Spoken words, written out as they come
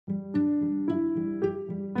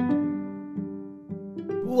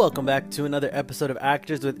Welcome back to another episode of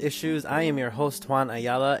Actors with Issues. I am your host, Juan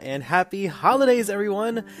Ayala, and happy holidays,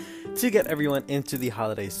 everyone! To get everyone into the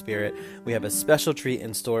holiday spirit, we have a special treat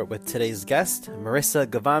in store with today's guest, Marisa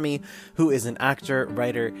Ghavami, who is an actor,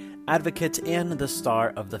 writer, advocate, and the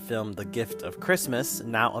star of the film The Gift of Christmas,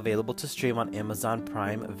 now available to stream on Amazon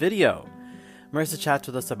Prime Video. Marisa chats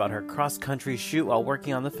with us about her cross-country shoot while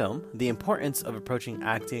working on the film, the importance of approaching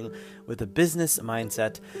acting with a business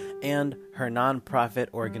mindset, and her nonprofit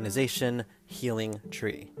organization, Healing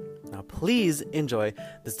Tree. Now please enjoy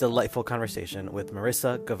this delightful conversation with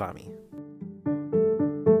Marisa Ghavami.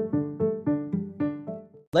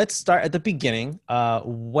 Let's start at the beginning.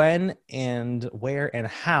 When and where and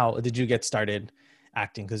how did you get started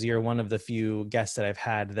acting? Because you're one of the few guests that I've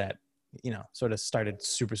had that sort of started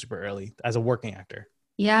super, super early as a working actor.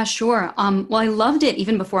 Yeah, sure. Well, I loved it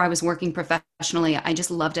even before I was working professionally. I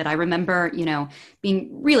just loved it. I remember,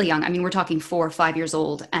 being really young. I mean, we're talking 4 or 5 years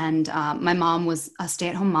old. And my mom was a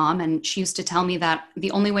stay-at-home mom. And she used to tell me that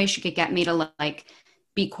the only way she could get me to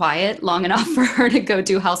be quiet long enough for her to go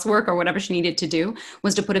do housework or whatever she needed to do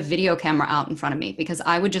was to put a video camera out in front of me, because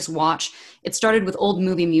I would just watch. It started with old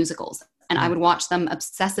movie musicals. And I would watch them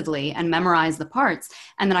obsessively and memorize the parts.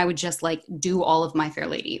 And then I would just do all of My Fair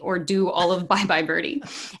Lady or do all of Bye Bye Birdie.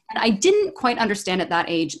 And I didn't quite understand at that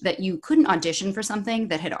age that you couldn't audition for something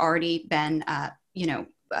that had already been,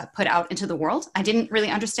 put out into the world. I didn't really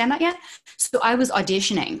understand that yet. So I was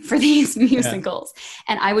auditioning for these musicals.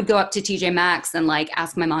 Yeah. And I would go up to TJ Maxx and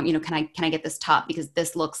ask my mom, can I get this top? Because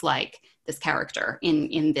this looks like this character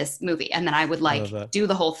in this movie. And then I would do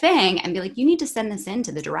the whole thing and be like, you need to send this in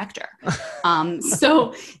to the director.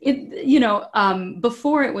 So it,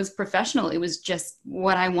 before it was professional, it was just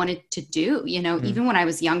what I wanted to do. Even when I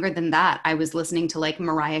was younger than that, I was listening to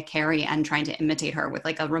Mariah Carey and trying to imitate her with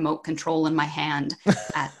a remote control in my hand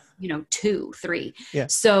at 2, 3. Yeah.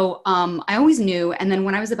 So I always knew. And then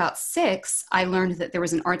when I was about 6, I learned that there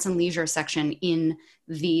was an arts and leisure section in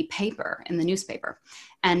the paper, in the newspaper.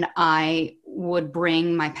 And I would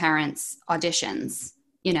bring my parents auditions,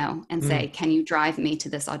 and say, can you drive me to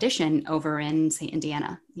this audition over in, say,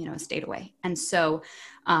 Indiana, a state away. And so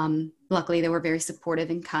luckily they were very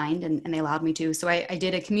supportive and kind, and they allowed me to. So I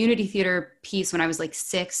did a community theater piece when I was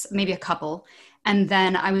 6, maybe a couple. And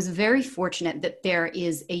then I was very fortunate that there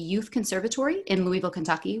is a youth conservatory in Louisville,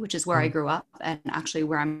 Kentucky, which is where I grew up and actually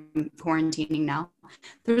where I'm quarantining now.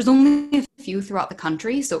 There's only a few throughout the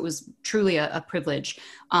country, so it was truly a privilege.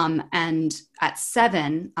 And at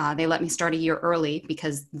 7, they let me start a year early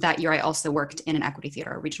because that year I also worked in an equity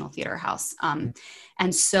theater, a regional theater house.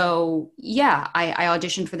 And so, I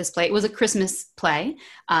auditioned for this play. It was a Christmas play.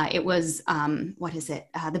 It was,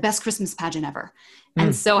 The Best Christmas Pageant Ever.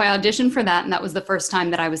 And so I auditioned for that. And that was the first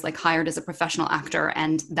time that I was hired as a professional actor,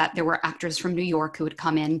 and that there were actors from New York who would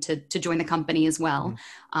come in to join the company as well.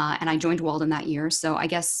 And I joined Walden that year. So I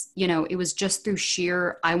guess, it was just through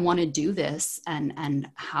sheer, I want to do this, and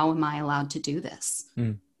how am I allowed to do this?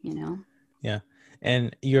 Yeah.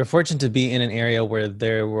 And you're fortunate to be in an area where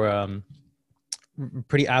there were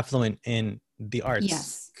pretty affluent in the arts.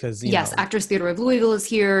 Yes. Actors Theater of Louisville is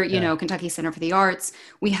here, Kentucky Center for the Arts.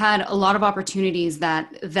 We had a lot of opportunities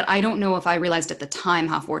that I don't know if I realized at the time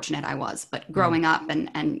how fortunate I was, but growing up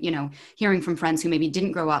and hearing from friends who maybe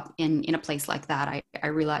didn't grow up in a place like that, I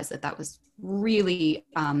realized that was really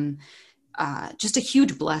just a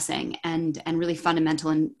huge blessing and really fundamental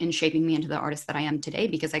in shaping me into the artist that I am today,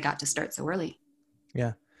 because I got to start so early.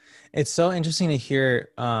 Yeah. It's so interesting to hear,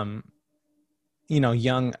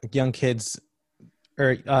 young kids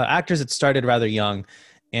or actors that started rather young.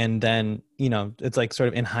 And then, it's sort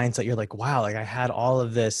of in hindsight, you're like, wow, I had all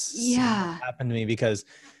of this happen to me because,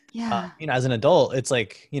 as an adult, it's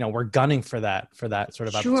we're gunning for that sort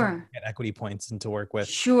of opportunity to get equity points and to work with,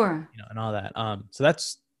 and all that. So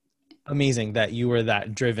that's amazing that you were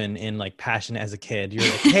that driven and passionate as a kid. You're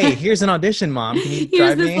like, hey, here's an audition, Mom. Can you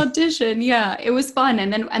drive me? Here's this audition. Yeah, it was fun.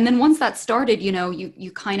 And then once that started,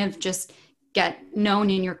 you kind of just get known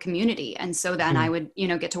in your community. And so then I would,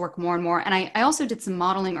 get to work more and more. And I also did some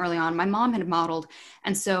modeling early on. My mom had modeled.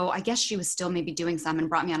 And so I guess she was still maybe doing some and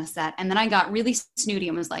brought me on a set. And then I got really snooty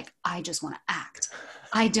and was like, I just want to act.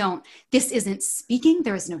 This isn't speaking.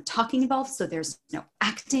 There is no talking involved. So there's no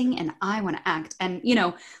acting, and I want to act. And,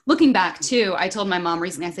 looking back too, I told my mom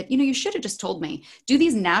recently, I said, you should have just told me, do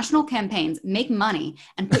these national campaigns, make money,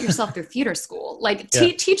 and put yourself through theater school.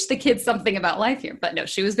 Teach the kids something about life here. But no,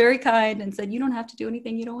 she was very kind and said, you don't have to do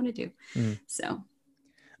anything you don't want to do. So.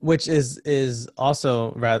 Which is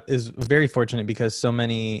also very fortunate, because so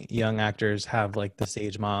many young actors have the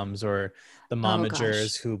stage moms or the Oh gosh.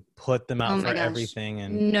 momagers who put them Oh out my for gosh. everything.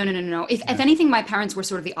 And No, no, no, no, no. If yeah. anything, my parents were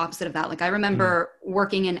sort of the opposite of that. Like I Mm, remember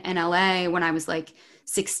working in LA when I was like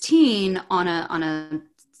 16 on a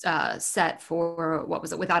set for what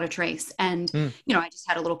was it, Without a Trace. And, mm, you know, I just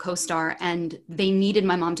had a little co-star and they needed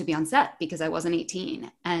my mom to be on set because I wasn't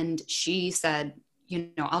 18. And she said, you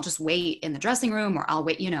know, I'll just wait in the dressing room or I'll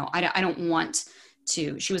wait, you know, I don't want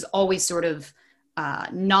to. She was always sort of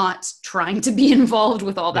not trying to be involved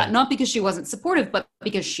with all that, yeah. not because she wasn't supportive, but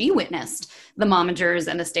because she witnessed the momagers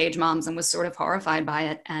and the stage moms and was sort of horrified by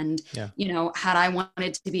it. And, Yeah. you know, had I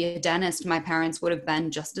wanted to be a dentist, my parents would have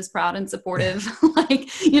been just as proud and supportive. Like,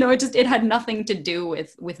 you know, it had nothing to do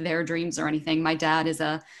with their dreams or anything. My dad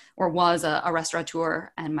was a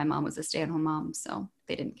restaurateur and my mom was a stay-at-home mom. So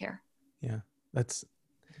they didn't care. Yeah. That's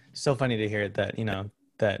so funny to hear that,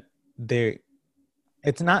 that they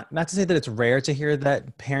it's not to say that it's rare to hear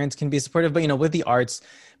that parents can be supportive, but with the arts,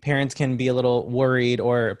 parents can be a little worried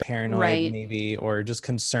or paranoid Right. maybe, or just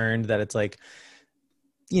concerned that it's like,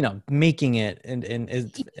 making it in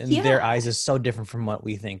their Yeah. eyes is so different from what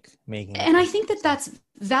we think making it And I is. think that So, that's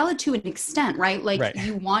valid to an extent, right? Like right.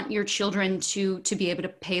 you want your children to be able to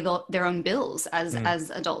pay their own bills Mm, as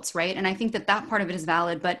adults, right? And I think that that part of it is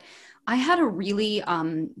valid. But I had a really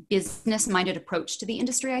business minded approach to the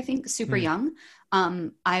industry. I think super mm, young.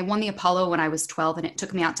 I won the Apollo when I was 12, and it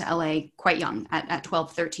took me out to LA quite young at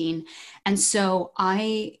 12, 13. And so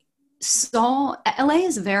I saw LA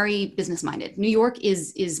is very business minded. New York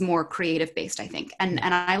is more creative based, I think. yeah.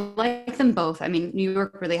 And I like them both. I mean, New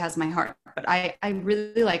York really has my heart, but I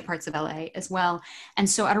really like parts of LA as well. And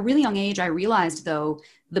so at a really young age, I realized though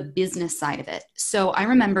the business side of it. So I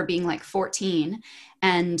remember being like 14,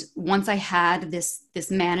 and once I had this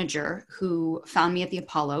manager who found me at the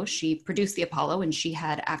Apollo. She produced the Apollo and she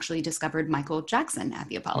had actually discovered Michael Jackson at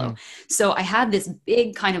the Apollo. Mm, So I had this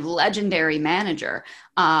big kind of legendary manager,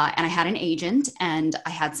 and I had an agent and I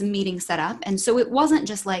had some meetings set up. And so it wasn't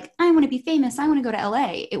just like, I want to be famous, I want to go to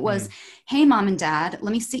LA. It was, mm, hey, mom and dad,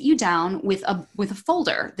 let me sit you down with a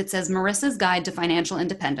folder that says Marissa's Guide to Financial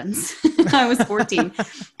Independence. I was 14.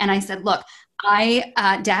 And I said, look,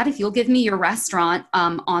 Dad, if you'll give me your restaurant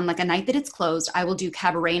on like a night that it's closed, I will do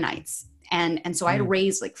cabaret nights. And so I had mm,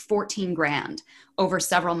 raised like 14 grand over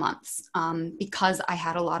several months because I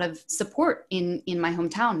had a lot of support in my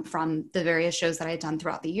hometown from the various shows that I had done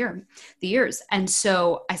throughout the years. And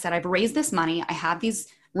so I said, I've raised this money. I have these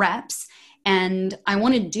reps. And I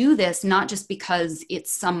want to do this not just because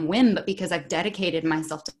it's some whim, but because I've dedicated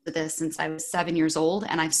myself to this since I was 7 years old.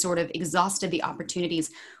 And I've sort of exhausted the opportunities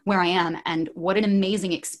where I am. And what an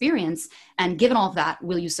amazing experience. And given all of that,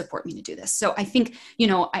 will you support me to do this? So I think,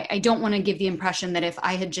 I don't want to give the impression that if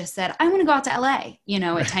I had just said, I want to go out to LA,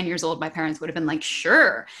 at right. 10 years old, my parents would have been like,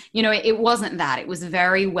 sure. It wasn't that. It was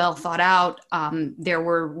very well thought out. There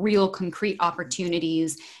were real concrete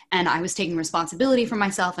opportunities. And I was taking responsibility for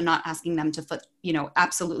myself and not asking them to foot,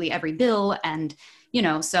 absolutely every bill. And,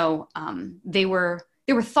 so they were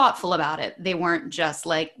thoughtful about it. They weren't just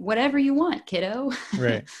like, whatever you want, kiddo.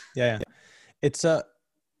 Right. Yeah. Yeah. It's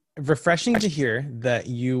refreshing to hear that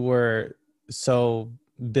you were so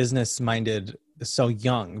business minded so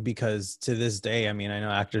young, because to this day, I mean, I know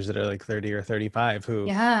actors that are like 30 or 35 who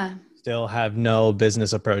Yeah. still have no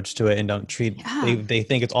business approach to it and don't treat, Yeah. they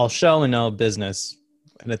think it's all show and no business.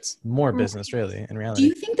 And it's more business really in Do reality.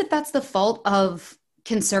 you think that that's the fault of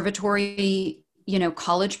conservatory,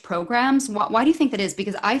 college programs? Why do you think that is?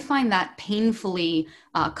 Because I find that painfully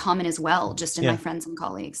common as well, just in my Yeah. friends and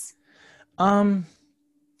colleagues. Um,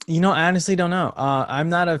 I honestly don't know. I'm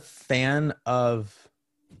not a fan of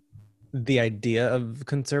the idea of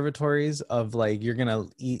conservatories, of like, you're gonna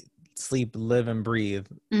eat, sleep, live, and breathe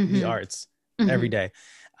the Mm-hmm. arts every Mm-hmm. day.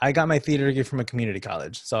 I got my theater degree from a community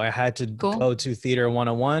college, so I had to Cool. go to theater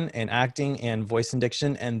 101 and acting and voice and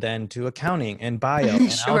diction, and then to accounting and bio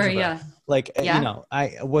and Sure. algebra. Yeah. Like, Yeah.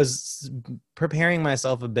 I was preparing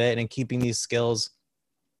myself a bit and keeping these skills,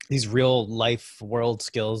 these real life world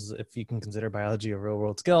skills, if you can consider biology a real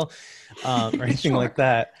world skill, or anything like Sure.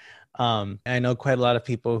 that. I know quite a lot of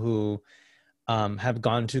people who have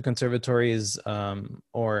gone to conservatories,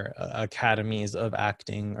 or academies of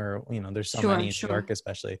acting, or there's so Sure. many in New Sure. York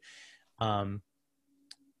especially, um,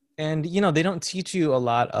 and they don't teach you a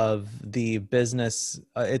lot of the business.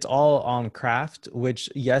 It's all on craft, which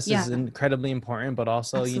yes Yeah. is incredibly important, but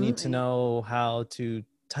also you need to Absolutely. know how to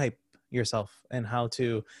type yourself, and how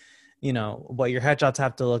to, what your headshots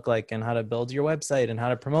have to look like, and how to build your website, and how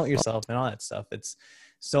to promote yourself, and all that stuff. It's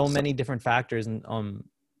so many different factors. And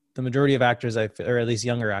the majority of actors, or at least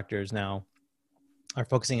younger actors now, are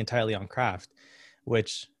focusing entirely on craft,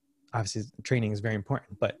 which obviously training is very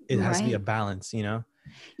important, but it has to be a Right. balance, you know?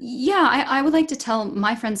 Yeah, I would like to tell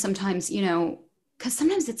my friends sometimes, because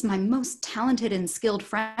sometimes it's my most talented and skilled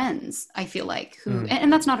friends, I feel like, Mm,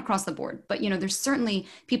 and that's not across the board, but, there's certainly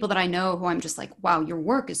people that I know who I'm just like, wow, your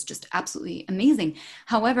work is just absolutely amazing.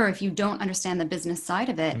 However, if you don't understand the business side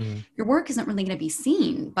of it, mm, your work isn't really going to be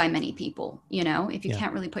seen by many people, if you yeah.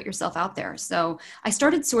 can't really put yourself out there. So I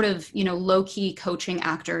started sort of, low key coaching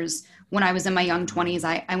actors when I was in my young 20s.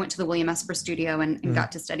 I went to the William Esper studio and Mm,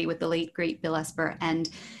 got to study with the late, great Bill Esper. And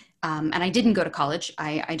I didn't go to college.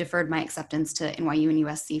 I deferred my acceptance to NYU and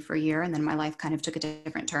USC for a year, and then my life kind of took a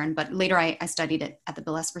different turn. But later, I studied at the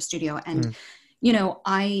Bill Esper Studio, and mm,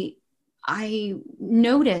 I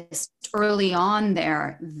noticed early on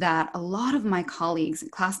there that a lot of my colleagues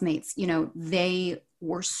and classmates, they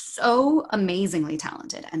were so amazingly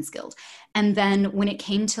talented and skilled. And then when it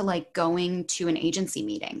came to like going to an agency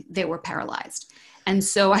meeting, they were paralyzed. And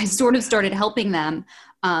so I sort of started helping them.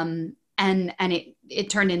 And it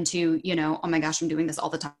turned into, oh my gosh, I'm doing this all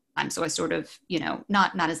the time. So I sort of,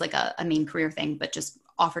 not as like a main career thing, but just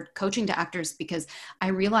offered coaching to actors because I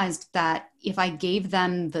realized that if I gave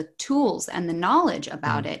them the tools and the knowledge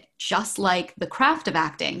about mm, it, just like the craft of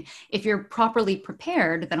acting, if you're properly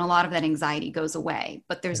prepared, then a lot of that anxiety goes away.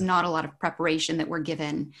 But there's yeah. not a lot of preparation that we're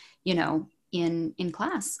given, in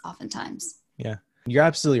class oftentimes. Yeah. You're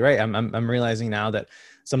absolutely right. I'm realizing now that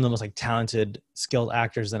some of the most like talented, skilled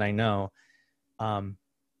actors that I know, um,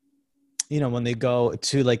 when they go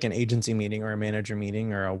to like an agency meeting or a manager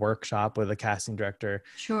meeting or a workshop with a casting director,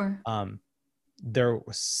 Sure. um, their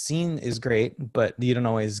scene is great, but you don't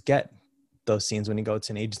always get those scenes when you go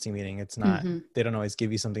to an agency meeting. It's not, Hmm. they don't always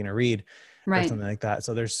give you something to read or Right. something like that.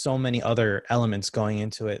 So there's so many other elements going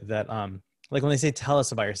into it that, like when they say, tell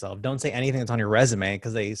us about yourself, don't say anything that's on your resume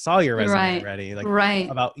because they saw your resume Right. already. Like Right.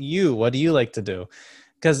 about you, what do you like to do?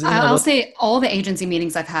 Because, I'll say all the agency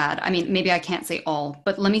meetings I've had. I mean, maybe I can't say all,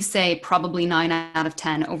 but let me say probably 9 out of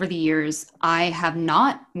 10 over the years, I have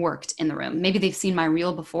not worked in the room. Maybe they've seen my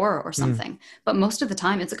reel before or mm, something, but most of the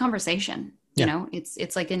time it's a conversation. yeah,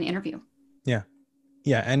 It's like an interview. yeah,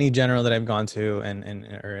 yeah. Any general that I've gone to and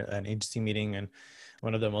or an agency meeting, and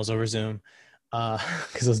one of them was over Zoom,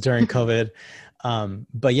 because it was during COVID.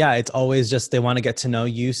 But yeah, it's always just they want to get to know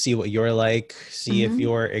you, see what you're like, see if Hmm.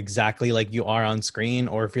 you're exactly like you are on screen,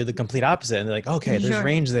 or if you're the complete opposite. And they're like, okay, there's Sure.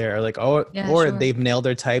 range there, or like, oh, Yeah, or sure. they've nailed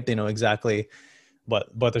their type. They know exactly what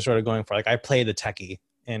they're sort of going for. Like I play the techie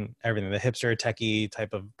and everything, the hipster techie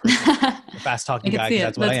type of person, the fast I talking can guy, see because it.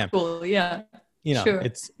 that's what I That's am. cool. Yeah, sure.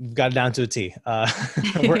 It's got it down to a T.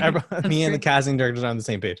 Wherever That's me and the great. casting directors are on the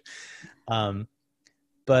same page. Um,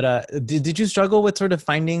 but did you struggle with sort of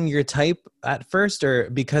finding your type at first, or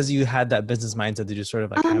because you had that business mindset, did you sort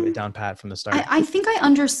of like have it Um, down pat from the I, start? I think I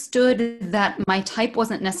understood that my type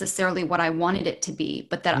wasn't necessarily what I wanted it to be,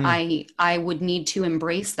 but that Mm, I would need to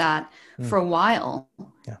embrace that mm, for a while.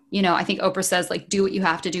 yeah. I think Oprah says like do what you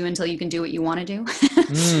have to do until you can do what you want to do.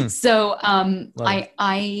 Mm, So love it.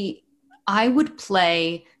 I would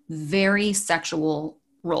play very sexual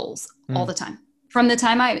roles all Mm, the time. From the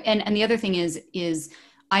time and the other thing is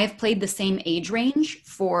I have played the same age range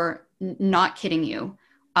for not kidding you,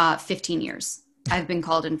 15 years. I've been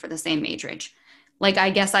called in for the same age range. Like I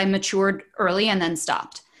guess I matured early and then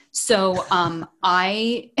stopped. So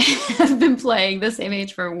I have been playing the same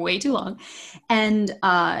age for way too long. And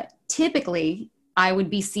typically I would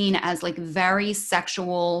be seen as like very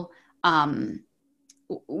sexual um,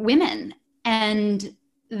 women. And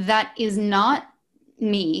that is not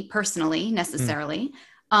me personally mm, necessarily.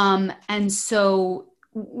 And so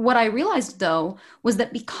what I realized though was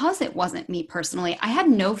that because it wasn't me personally, I had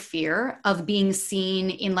no fear of being seen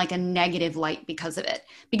in like a negative light because of it.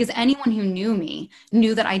 Because anyone who knew me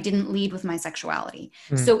knew that I didn't lead with my sexuality.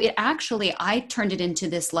 mm, So it actually, I turned it into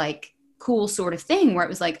this like cool sort of thing where it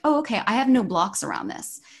was like, oh, okay, I have no blocks around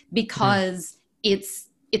this mm, because it's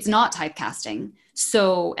not typecasting.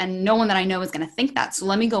 So, and no one that I know is going to think that. So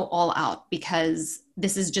let me go all out because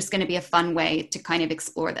this is just going to be a fun way to kind of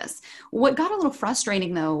explore this. What got a little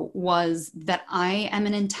frustrating though was that I am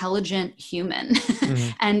an intelligent human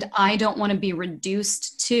mm, and I don't want to be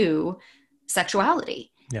reduced to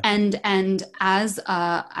sexuality. yeah. And as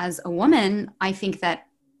a woman, I think that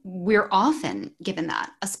we're often given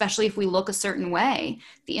that, especially if we look a certain way.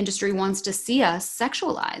 The industry wants to see us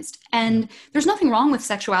sexualized. Yeah. And there's nothing wrong with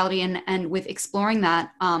sexuality and with exploring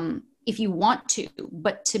that if you want to,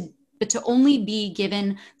 but to only be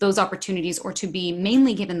given those opportunities or to be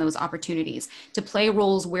mainly given those opportunities to play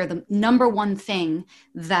roles where the number one thing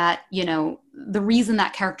that, the reason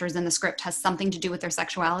that character is in the script has something to do with their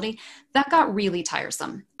sexuality, that got really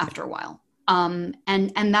tiresome after a while. And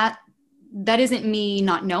that isn't me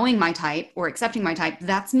not knowing my type or accepting my type.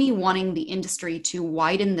 That's me wanting the industry to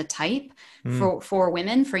widen the type for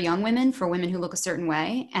women, for young women, for women who look a certain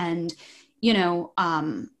way. And, you know,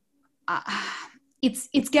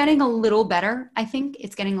 it's getting a little better. I think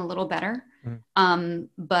it's getting a little better.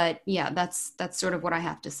 But yeah, that's sort of what I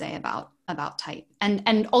have to say about type.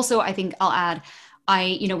 And also I think I'll add,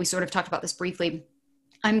 we sort of talked about this briefly.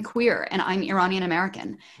 I'm queer and I'm Iranian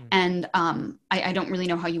American. And I don't really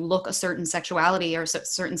know how you look a certain sexuality or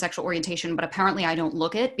certain sexual orientation, but apparently I don't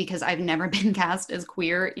look it because I've never been cast as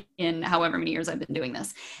queer in however many years I've been doing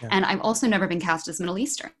this. Yeah. And I've also never been cast as Middle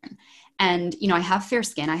Eastern. And, I have fair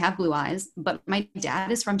skin, I have blue eyes, but my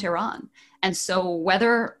dad is from Tehran. And so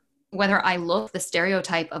whether I look the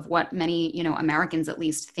stereotype of what many, Americans at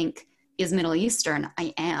least think is Middle Eastern,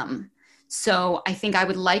 I am. So I think I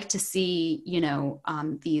would like to see,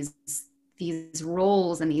 these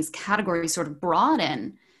roles and these categories sort of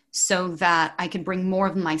broaden so that I could bring more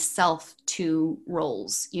of myself to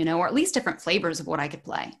roles, or at least different flavors of what I could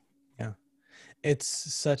play. Yeah. It's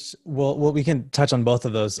such, well, we can touch on both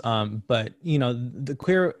of those. But the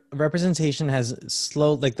queer representation has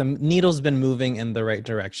slowed, like the needle's been moving in the right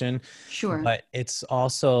direction. Sure. But it's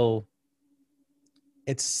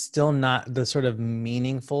still not the sort of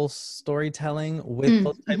meaningful storytelling with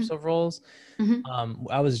those types of roles.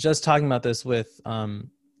 I was just talking about this with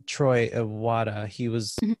Troy Iwata. He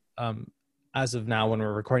was, as of now, when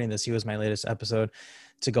we're recording this, he was my latest episode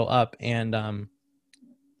to go up. And,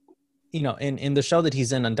 in the show that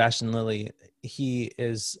he's in on Dash and Lily, he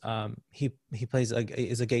is, he plays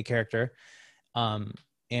is a gay character. And,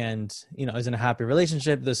 is in a happy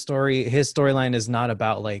relationship. His storyline is not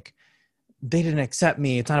about like, they didn't accept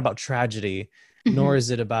me. It's not about tragedy, nor is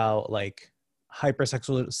it about like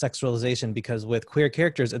hypersexualization, because with queer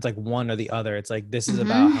characters, it's like one or the other. It's like, this is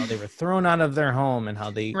about how they were thrown out of their home and how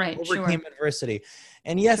they overcame adversity.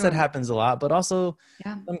 And yes, that happens a lot, but also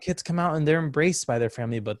some kids come out and they're embraced by their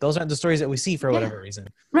family, but those aren't the stories that we see for whatever reason.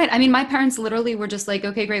 Right. I mean, my parents literally were just like,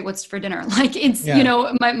 okay, great. What's for dinner? Like it's,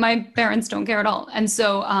 my parents don't care at all. And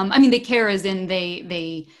so, they care as in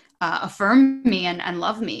they affirm me and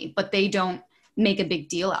love me, but they don't make a big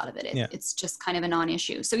deal out of it. It's just kind of a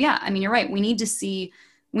non-issue. So yeah, you're right. We need to see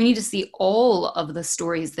all of the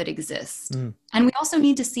stories that exist. And we also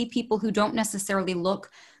need to see people who don't necessarily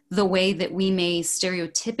look the way that we may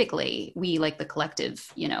stereotypically, we like the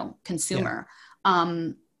collective, consumer,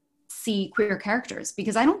 see queer characters,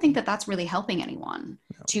 because I don't think that that's really helping anyone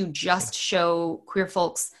to just show queer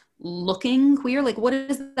folks looking queer. Like, what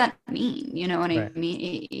does that mean? You know what I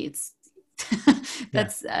mean? It's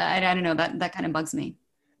that's I don't know, that kind of bugs me.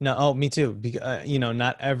 No, me too. Because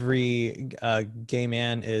not every gay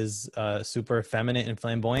man is super effeminate and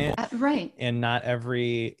flamboyant, right? And not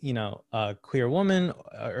every queer woman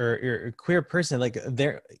or queer person, like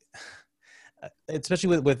they're,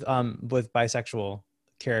 especially with bisexual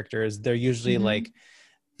characters, they're usually like,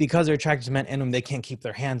 because they're attracted to men and they can't keep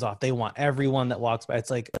their hands off, they want everyone that walks by. It's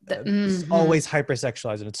like it's always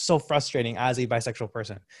hypersexualized, and it's so frustrating as a bisexual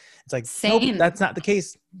person. It's like, nope, that's not the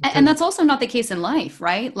case. And that's also not the case in life,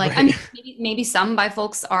 right? Like, maybe some bi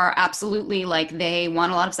folks are absolutely like, they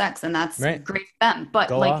want a lot of sex and that's great for them. But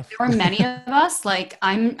there are many of us, like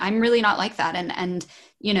I'm really not like that. And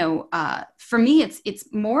for me,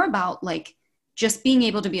 it's more about like, just being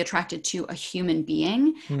able to be attracted to a human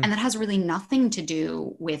being. And that has really nothing to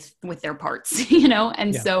do with their parts,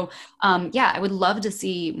 And so, I would love to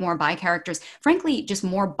see more bi characters, frankly, just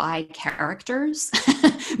more bi characters,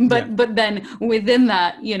 but then within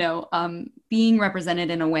that, being represented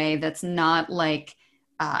in a way that's not like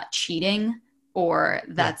cheating, or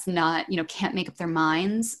that's not, can't make up their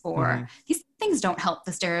minds, or these things don't help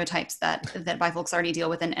the stereotypes that bi folks already deal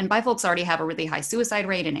with. And bi folks already have a really high suicide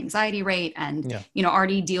rate and anxiety rate, and,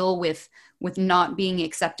 already deal with not being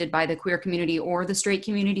accepted by the queer community or the straight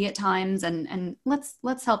community at times. And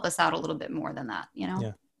let's help us out a little bit more than that,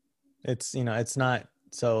 Yeah. It's, it's not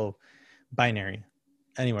so binary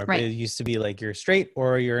anymore. But it used to be like, you're straight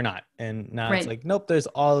or you're not. And now it's like, nope, there's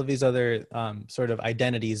all of these other sort of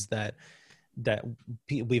identities that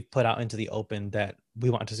we've put out into the open that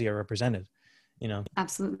we want to see are represented,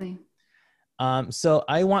 Absolutely. So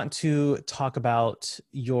I want to talk about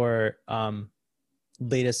your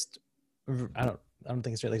latest, I don't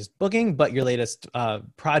think it's your latest booking, but your latest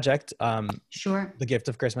project. Sure. The Gift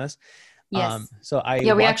of Christmas. Yes. So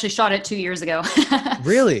we actually shot it 2 years ago.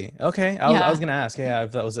 Really? Okay. I was going to ask,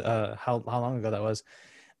 if that was how long ago that was.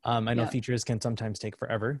 I know features can sometimes take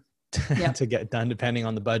forever to get done, depending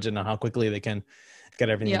on the budget and how quickly they can get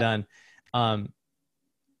everything done.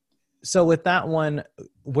 So with that one,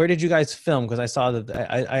 where did you guys film? Because I saw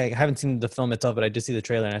that I haven't seen the film itself, but I did see the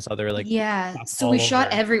trailer and I saw there were like Yeah, so we all shot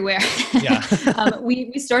over. everywhere. Yeah.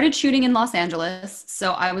 We started shooting in Los Angeles,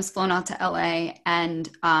 so I was flown out to LA, and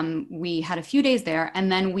we had a few days there,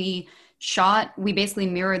 and then we shot. We basically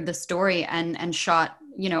mirrored the story and shot,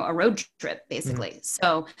 a road trip Mhm. basically.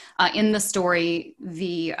 So in the story,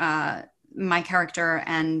 the my character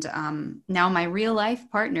and now my real life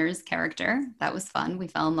partner's character, that was fun. We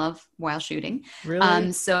fell in love while shooting. Really? So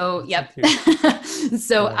That's so yep. cute. I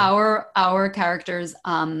So love it. our characters,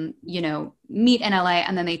 meet in LA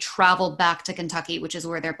and then they travel back to Kentucky, which is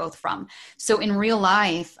where they're both from. So in real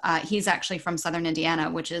life, he's actually from Southern Indiana,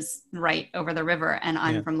 which is right over the river, and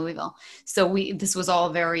I'm Yeah. from Louisville. So this was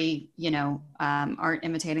all very, art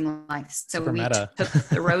imitating life. So Super we meta. took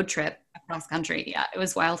the road trip across country. Yeah, it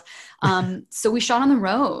was wild. So we shot on the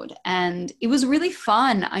road and it was really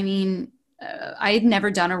fun. I mean, I had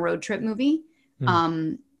never done a road trip movie. Mm.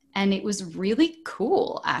 Um, and it was really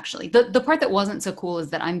cool, actually. The part that wasn't so cool is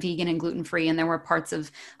that I'm vegan and gluten free, and there were parts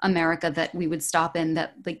of America that we would stop in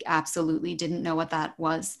that like absolutely didn't know what that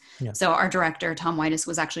was. Yeah. So our director Tom Whitus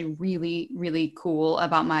was actually really, really cool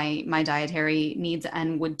about my dietary needs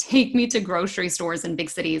and would take me to grocery stores in big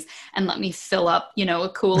cities and let me fill up, a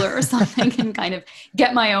cooler or something and kind of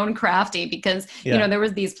get my own crafty, because Yeah. there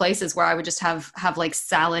was these places where I would just have like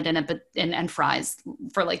salad and fries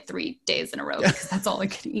for like 3 days in a row because that's all I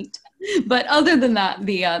could eat. But other than that,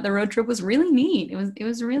 the road trip was really neat. It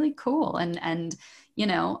was really cool, and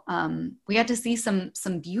we got to see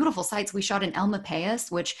some beautiful sights. We shot in El Mapeas,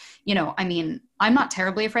 which I mean, I'm not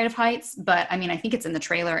terribly afraid of heights, but I mean, I think it's in the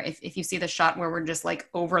trailer. If you see the shot where we're just like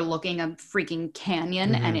overlooking a freaking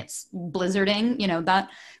canyon and Mhm. it's blizzarding, that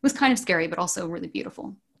was kind of scary, but also really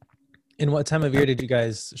beautiful. In what time of year did you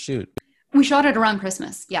guys shoot? We shot it around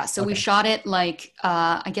Christmas. Yeah. So we Okay. shot it like,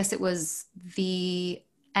 I guess it was the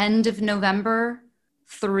end of November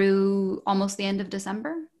through almost the end of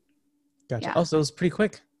December. Gotcha. Yeah. Oh, so it was pretty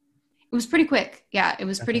quick. It was pretty quick. Yeah. It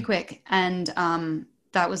was pretty Okay. quick. And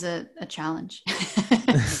that was a challenge.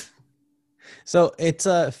 So it's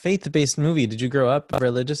a faith-based movie. Did you grow up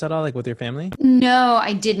religious at all, like with your family? No,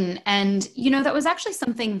 I didn't. And, that was actually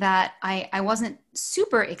something that I wasn't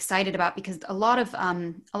super excited about, because a lot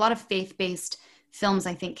of faith-based films,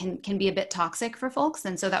 I think, can be a bit toxic for folks.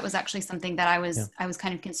 And so that was actually something that I Yeah. was I was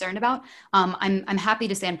kind of concerned about. I'm happy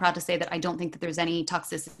to say and proud to say that I don't think that there's any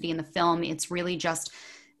toxicity in the film. It's really just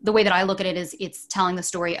the way that I look at it is it's telling the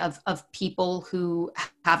story of people who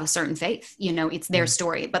have a certain faith. It's their Mhm.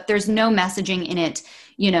 story, but there's no messaging in it,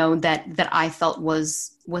 that I felt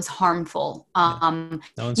was harmful. Yeah.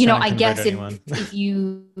 No one's trying to I convert guess anyone. if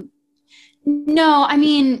you no, I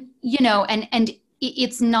mean, and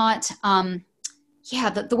it's not yeah,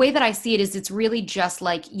 the way that I see it is it's really just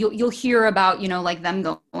like you'll hear about, like them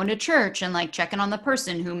going to church and like checking on the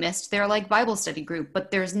person who missed their like Bible study group, but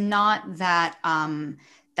there's not that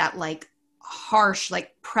like harsh,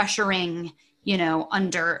 like pressuring,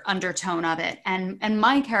 undertone of it. And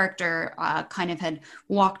my character kind of had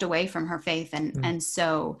walked away from her faith,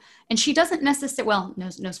 Mm. and she doesn't necessarily, well,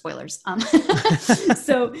 no spoilers.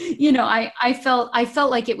 So, I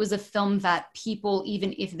felt like it was a film that people,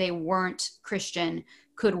 even if they weren't Christian,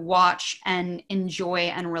 could watch and enjoy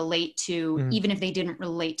and relate to, Mhm. even if they didn't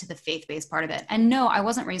relate to the faith-based part of it. And no, I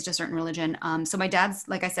wasn't raised a certain religion. So my dad's,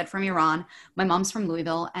 like I said, from Iran. My mom's from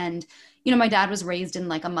Louisville, and my dad was raised in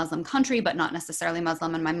like a Muslim country, but not necessarily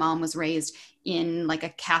Muslim, and my mom was raised in like a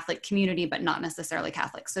Catholic community, but not necessarily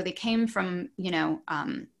Catholic. So they came from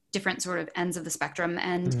different sort of ends of the spectrum.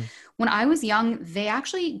 And Mhm. when I was young, they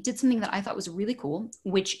actually did something that I thought was really cool,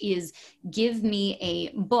 which is give me a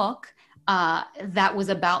book that was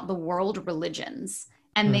about the world religions.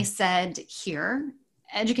 And they Mhm. said, here,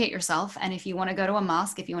 educate yourself. And if you want to go to a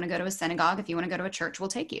mosque, if you want to go to a synagogue, if you want to go to a church, we'll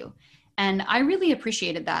take you. And I really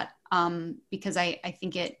appreciated that because I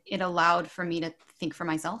think it allowed for me to think for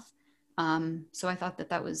myself. So I thought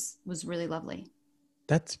that was really lovely.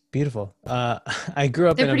 That's beautiful. I grew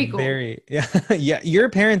up They're in a pretty cool. very, yeah, yeah. Your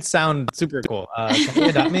parents sound super cool. Can you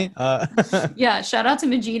adopt me? Yeah, shout out to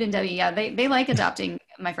Majid and Debbie. Yeah, they like adopting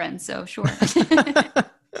my friends, so sure.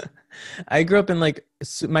 I grew up in like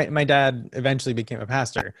my dad eventually became a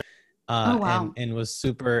pastor, Oh and wow. was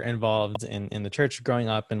super involved in the church growing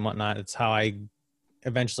up and whatnot. It's how I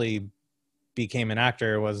eventually became an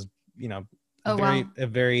actor. Was Oh wow. a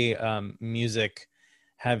very music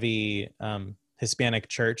heavy Hispanic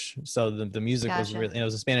church. So the music was Gotcha. really, it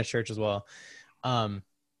was a Spanish church as well. Um,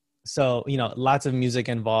 so lots of music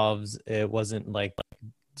involved. It wasn't like,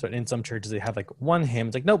 so in some churches they have like one hymn.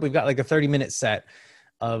 It's like, nope, we've got like a 30-minute set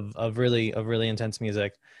of really intense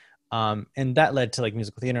music. And that led to like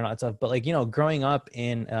musical theater and all that stuff. But like, you know, growing up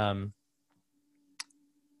in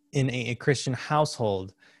a Christian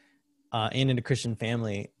household, and in a Christian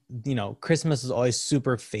family, you know, Christmas is always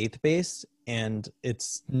super faith-based, and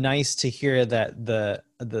it's nice to hear that the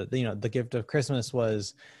you know, the gift of Christmas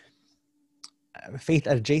was faith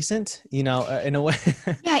adjacent, you know, in a way.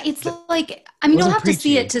 Yeah, it's like, I mean, you'll have to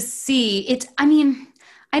see it to see it. I mean,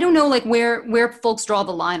 I don't know like where folks draw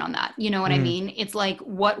the line on that. You know what I mean? It's like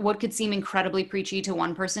what could seem incredibly preachy to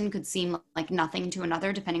one person could seem like nothing to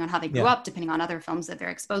another, depending on how they grew up, depending on other films that they're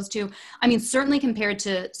exposed to. I mean, certainly compared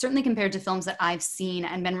to films that I've seen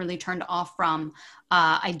and been really turned off from,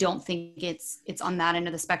 I don't think it's on that end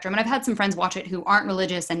of the spectrum. And I've had some friends watch it who aren't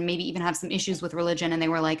religious and maybe even have some issues with religion, and they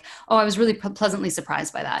were like, "Oh, I was really pleasantly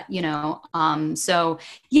surprised by that," you know. So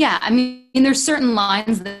yeah, I mean, there's certain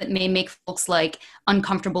lines that may make folks like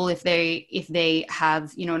uncomfortable if they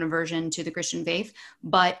have, you know, an aversion to the Christian faith.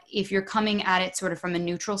 But if you're coming at it sort of from a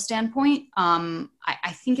neutral standpoint, I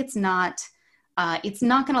think it's not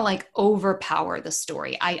going to like overpower the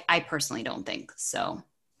story. I personally don't think so.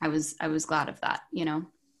 I was glad of that, you know?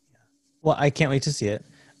 Well, I can't wait to see it.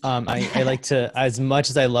 I like to, as much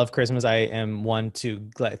as I love Christmas, I am one to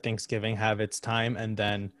let Thanksgiving have its time, and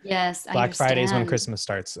then Black Friday is when Christmas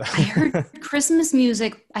starts. I heard Christmas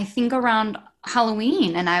music, I think around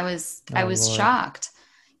Halloween, and I was shocked.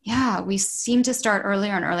 Yeah, we seem to start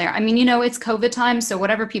earlier and earlier. I mean, you know, it's COVID time, so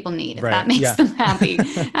whatever people need, if that makes them happy,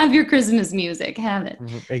 have your Christmas music, have it.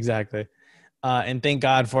 Exactly. And thank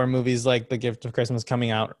God for movies like The Gift of Christmas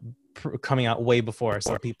coming out way before,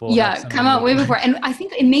 so people come out way before. And I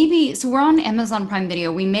think it may be, so we're on Amazon Prime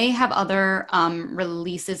Video, we may have other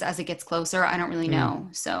releases as it gets closer. I don't really know.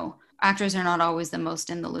 So actors are not always the most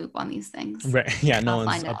in the loop on these things. Right. Yeah, no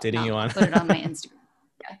one's updating you on. Put it on my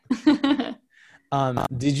Instagram.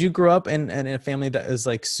 Did you grow up in a family that is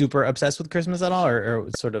like super obsessed with Christmas at all, or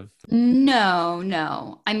sort of?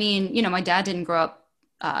 No. I mean, you know, my dad didn't grow up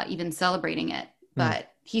even celebrating it,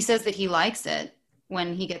 but he says that he likes it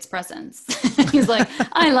when he gets presents. He's like,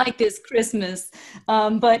 I like this Christmas.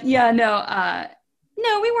 But yeah, no,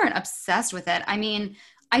 we weren't obsessed with it. I mean,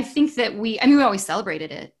 I think that we always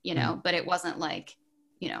celebrated it, you know, but it wasn't like,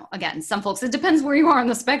 you know, again, some folks, it depends where you are on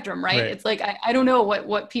the spectrum, right? It's like, I don't know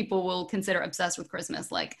what people will consider obsessed with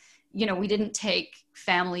Christmas. Like, you know, we didn't take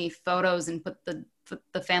family photos and put the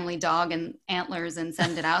family dog and antlers and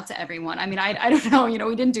send it out to everyone. I mean, I don't know, you know,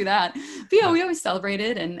 we didn't do that, but yeah, we always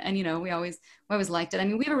celebrated, and, you know, we always liked it. I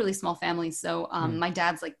mean, we have a really small family. So, my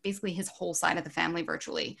dad's like basically his whole side of the family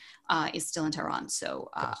virtually, is still in Tehran.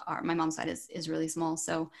 So, my mom's side is really small.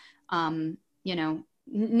 So, you know,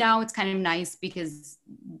 now it's kind of nice because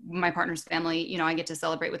my partner's family, you know, I get to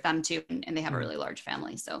celebrate with them too. And they have a really large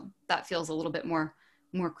family. So that feels a little bit more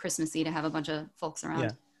Christmassy to have a bunch of folks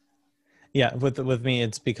around. Yeah. With me,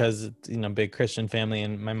 it's because, you know, big Christian family,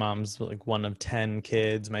 and my mom's like one of 10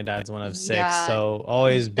 kids. My dad's one of 6. So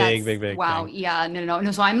always big. Wow. Thing. Yeah.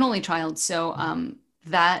 No. So I'm an only child. So,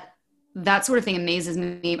 that sort of thing amazes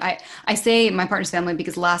me. I say my partner's family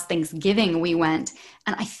because last Thanksgiving we went,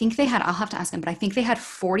 and I think they had, I'll have to ask them, but I think they had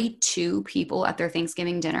 42 people at their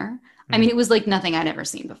Thanksgiving dinner. I mean, it was like nothing I'd ever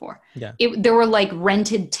seen before. Yeah. There were like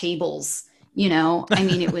rented tables, you know, I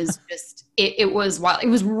mean, it was just, it was wild. It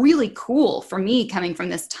was really cool for me coming from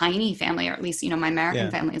this tiny family, or at least, you know, my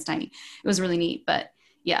American family is tiny. It was really neat, but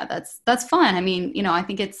yeah, that's fun. I mean, you know, I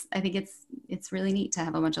think it's really neat to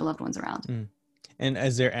have a bunch of loved ones around. And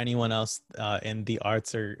is there anyone else in the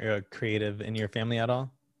arts or creative in your family at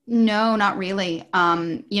all? No, not really.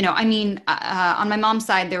 You know, I mean, on my mom's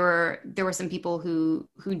side, there were some people who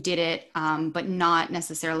did it, but not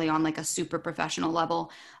necessarily on like a super professional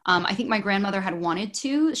level. I think my grandmother had wanted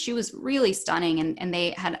to. She was really stunning, and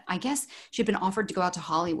they had, I guess, she'd been offered to go out to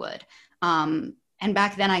Hollywood. And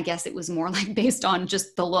back then, I guess it was more like based on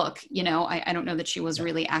just the look, you know. I don't know that she was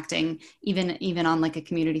really acting even on like a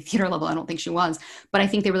community theater level. I don't think she was, but I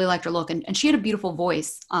think they really liked her look, and she had a beautiful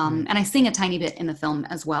voice. And I sing a tiny bit in the film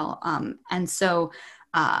as well. And so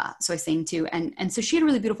I sing too. And so she had a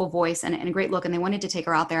really beautiful voice and a great look, and they wanted to take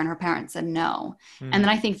her out there, and her parents said no. And then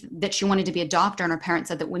I think that she wanted to be a doctor, and her parents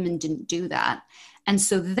said that women didn't do that. And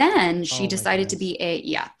so then she decided to be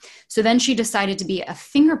a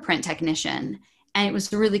fingerprint technician. And it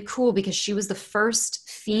was really cool because she was the first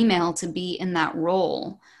female to be in that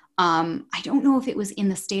role. I don't know if it was in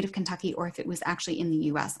the state of Kentucky or if it was actually in the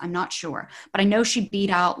US. I'm not sure, but I know she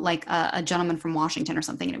beat out like a gentleman from Washington or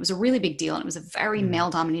something. And it was a really big deal. And it was a very male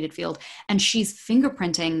dominated field. And she's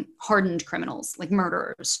fingerprinting hardened criminals, like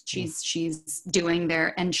murderers. She's doing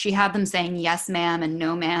there, and she had them saying, yes, ma'am, and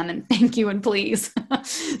no, ma'am, and thank you, and please.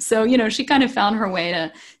 So, she kind of found her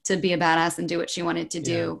way to be a badass and do what she wanted to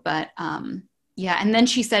do. But, yeah. And then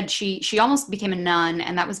she said she almost became a nun,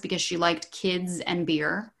 and that was because she liked kids and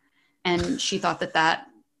beer. And she thought that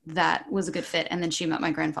was a good fit. And then she met my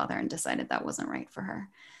grandfather and decided that wasn't right for her.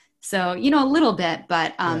 So, a little bit,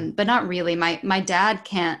 but not really. My dad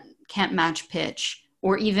can't match pitch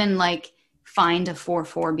or even like find a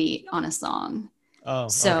 4/4 beat on a song. Oh,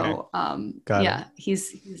 so, Got yeah, it.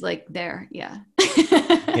 he's like there. Yeah.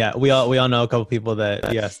 Yeah. We all know a couple people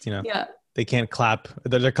that, yes, Yeah. they can't clap.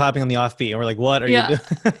 They're clapping on the offbeat and we're like, what are you doing?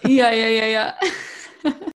 Yeah.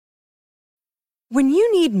 When you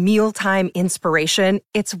need mealtime inspiration,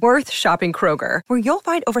 it's worth shopping Kroger, where you'll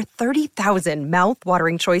find over 30,000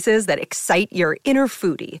 mouth-watering choices that excite your inner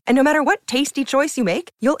foodie. And no matter what tasty choice you make,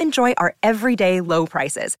 you'll enjoy our everyday low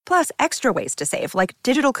prices, plus extra ways to save, like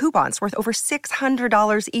digital coupons worth over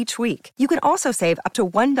 $600 each week. You can also save up to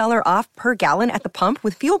 $1 off per gallon at the pump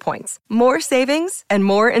with fuel points. More savings and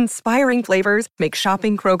more inspiring flavors make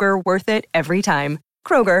shopping Kroger worth it every time.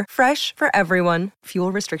 Kroger, fresh for everyone.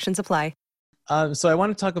 Fuel restrictions apply. So I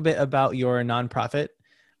want to talk a bit about your nonprofit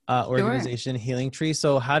organization, Healing Tree.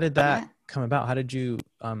 So how did that come about? How did you?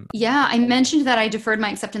 Yeah, I mentioned that I deferred my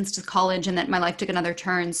acceptance to college and that my life took another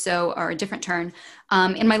turn, or a different turn.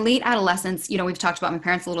 In my late adolescence, we've talked about my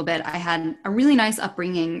parents a little bit. I had a really nice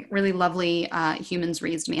upbringing, really lovely humans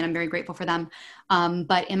raised me, and I'm very grateful for them.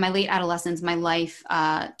 But in my late adolescence, my life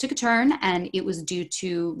took a turn, and it was due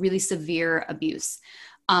to really severe abuse.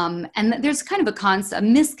 And there's kind of a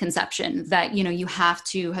misconception that, you have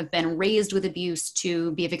to have been raised with abuse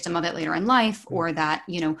to be a victim of it later in life, or that,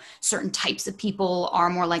 certain types of people are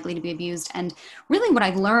more likely to be abused. And really what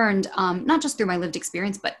I've learned, not just through my lived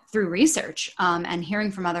experience, but through research and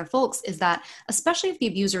hearing from other folks, is that especially if the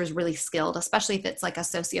abuser is really skilled, especially if it's like a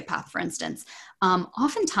sociopath, for instance,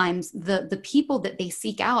 oftentimes the people that they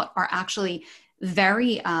seek out are actually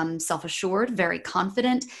very self-assured, very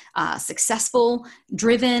confident, successful,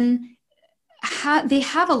 driven. They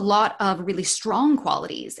have a lot of really strong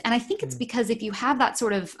qualities. And I think it's because if you have that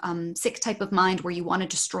sort of sick type of mind where you want to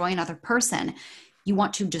destroy another person, you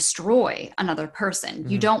want to destroy another person.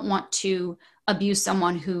 You don't want to abuse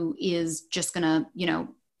someone who is just going to,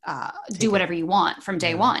 do whatever you want from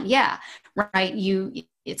day one. Yeah. Right.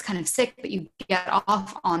 It's kind of sick, but you get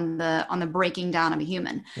off on the breaking down of a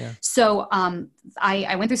human. Yeah. So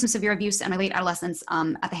I went through some severe abuse in my late adolescence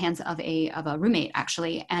at the hands of a roommate,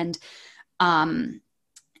 actually. And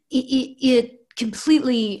it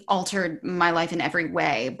completely altered my life in every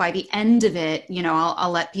way. By the end of it,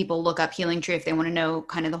 I'll let people look up Healing Tree if they want to know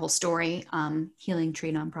kind of the whole story,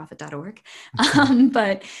 healingtreenonprofit.org.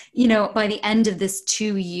 But, by the end of this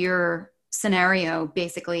 2-year scenario,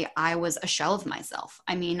 basically, I was a shell of myself.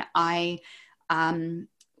 I mean, I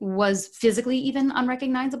was physically even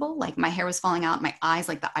unrecognizable. Like my hair was falling out, my eyes,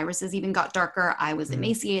 like the irises even got darker. I was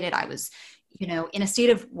emaciated. I was, in a state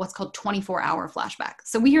of what's called 24-hour flashback.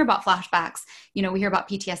 So we hear about flashbacks, we hear about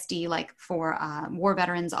PTSD, like for war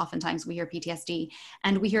veterans, oftentimes we hear PTSD,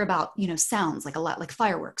 and we hear about, sounds like a lot, like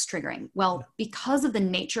fireworks triggering. Well, because of the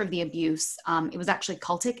nature of the abuse, it was actually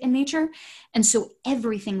cultic in nature. And so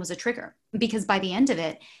everything was a trigger, because by the end of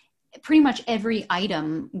it, pretty much every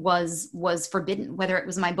item was forbidden, whether it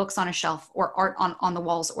was my books on a shelf or art on the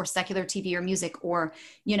walls or secular TV or music or,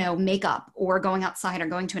 makeup or going outside or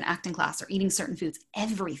going to an acting class or eating certain foods.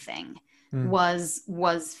 Everything was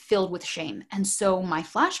filled with shame. And so my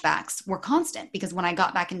flashbacks were constant, because when I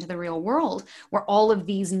got back into the real world where all of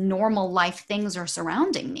these normal life things are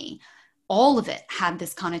surrounding me, all of it had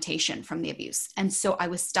this connotation from the abuse. And so I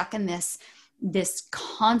was stuck in this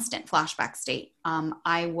constant flashback state.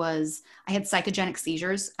 I had psychogenic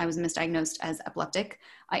seizures. I was misdiagnosed as epileptic.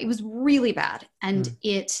 It was really bad. And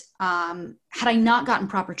it, had I not gotten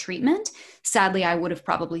proper treatment, sadly, I would have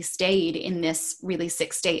probably stayed in this really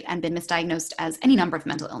sick state and been misdiagnosed as any number of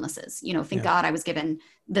mental illnesses. Thank God I was given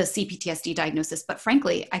the CPTSD diagnosis, but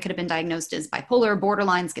frankly, I could have been diagnosed as bipolar,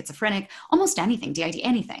 borderline, schizophrenic, almost anything, DID,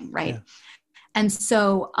 anything. Right. Yeah. And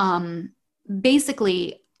so,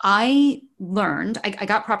 basically, I learned, I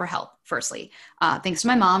got proper help, firstly, thanks to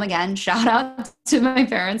my mom. Again, shout out to my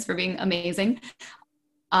parents for being amazing,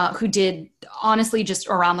 who did honestly just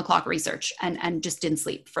around the clock research and just didn't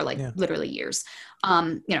sleep for literally years.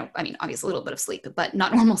 Obviously a little bit of sleep, but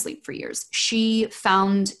not normal sleep for years. She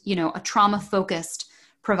found, a trauma-focused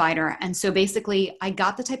provider. And so basically I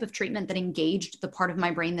got the type of treatment that engaged the part of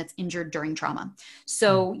my brain that's injured during trauma.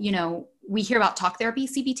 So, we hear about talk therapy.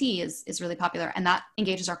 CBT is really popular, and that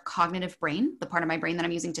engages our cognitive brain, the part of my brain that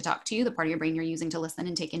I'm using to talk to you, the part of your brain you're using to listen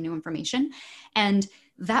and take in new information. And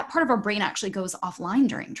that part of our brain actually goes offline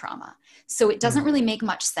during trauma. So it doesn't really make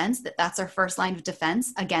much sense that that's our first line of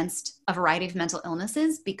defense against a variety of mental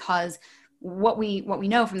illnesses, because what we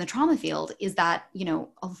know from the trauma field is that,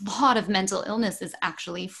 a lot of mental illness is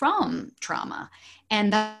actually from trauma.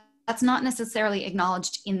 And that's not necessarily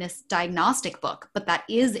acknowledged in this diagnostic book, but that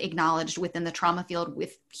is acknowledged within the trauma field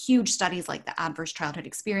with huge studies like the Adverse Childhood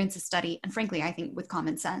Experiences Study, and frankly, I think with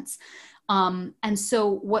common sense. And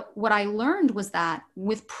so what I learned was that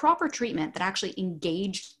with proper treatment that actually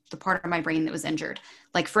engaged the part of my brain that was injured,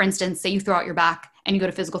 like for instance, say you throw out your back and you go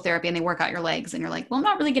to physical therapy and they work out your legs and you're like, well, I'm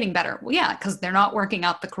not really getting better. Well, yeah, because they're not working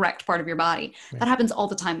out the correct part of your body. Right. That happens all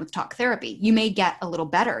the time with talk therapy. You may get a little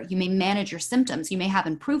better. You may manage your symptoms. You may have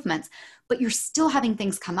improvements, but you're still having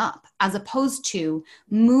things come up, as opposed to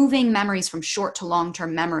moving memories from short to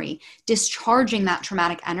long-term memory, discharging that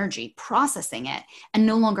traumatic energy, processing it, and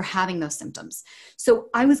no longer having those symptoms. So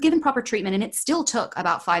I was given proper treatment, and it still took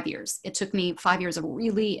about 5 years. It took me 5 years of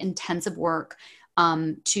really intensive work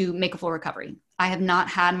to make a full recovery. I have not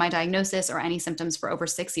had my diagnosis or any symptoms for over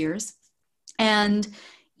 6 years. And,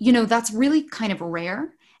 that's really kind of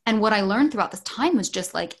rare. And what I learned throughout this time was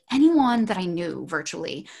just like anyone that I knew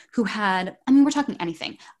virtually who had, we're talking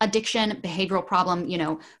anything, addiction, behavioral problem,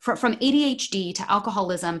 from ADHD to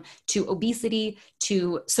alcoholism, to obesity,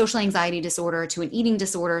 to social anxiety disorder, to an eating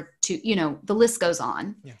disorder, to, the list goes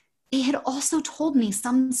on. Yeah. They had also told me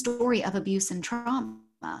some story of abuse and trauma,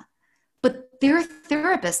 but their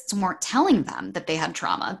therapists weren't telling them that they had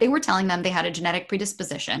trauma. They were telling them they had a genetic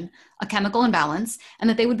predisposition, a chemical imbalance, and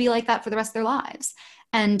that they would be like that for the rest of their lives.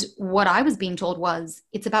 And what I was being told was,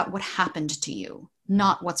 it's about what happened to you,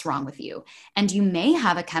 not what's wrong with you. And you may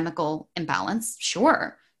have a chemical imbalance,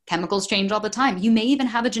 sure. Chemicals change all the time. You may even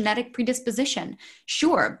have a genetic predisposition,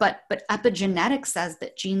 sure. But epigenetics says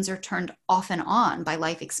that genes are turned off and on by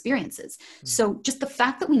life experiences. So just the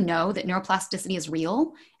fact that we know that neuroplasticity is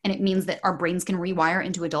real, and it means that our brains can rewire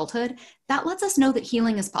into adulthood, that lets us know that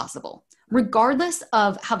healing is possible. Regardless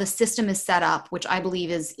of how the system is set up, which I believe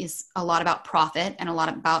is a lot about profit and a lot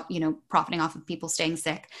about, profiting off of people staying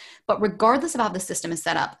sick. But regardless of how the system is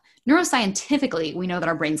set up, neuroscientifically, we know that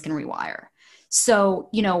our brains can rewire. So,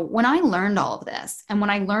 when I learned all of this, and when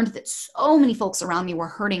I learned that so many folks around me were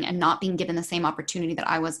hurting and not being given the same opportunity that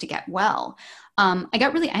I was to get well, I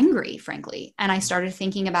got really angry, frankly. And I started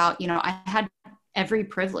thinking about, I had every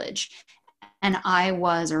privilege. And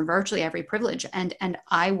or virtually every privilege. And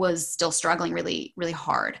I was still struggling really, really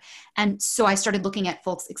hard. And so I started looking at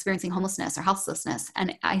folks experiencing homelessness or houselessness.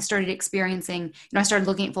 And I started I started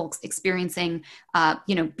looking at folks experiencing,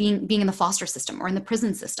 being in the foster system or in the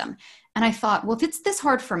prison system. And I thought, well, if it's this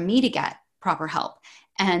hard for me to get proper help,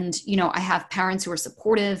 and, I have parents who are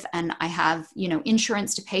supportive, and I have,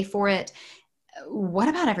 insurance to pay for it, what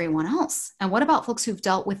about everyone else? And what about folks who've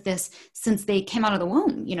dealt with this since they came out of the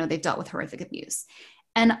womb? They've dealt with horrific abuse.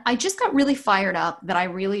 And I just got really fired up that I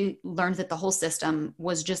really learned that the whole system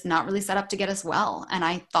was just not really set up to get us well. And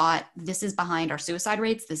I thought, this is behind our suicide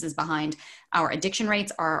rates. This is behind our addiction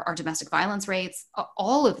rates, our domestic violence rates,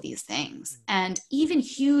 all of these things. And even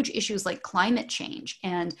huge issues like climate change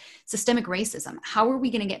and systemic racism. How are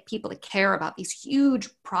we going to get people to care about these huge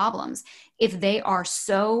problems if they are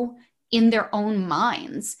so in their own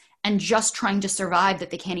minds and just trying to survive that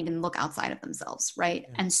they can't even look outside of themselves, right?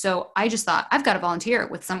 Yeah. And so I just thought, I've got to volunteer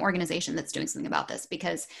with some organization that's doing something about this,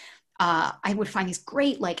 because I would find these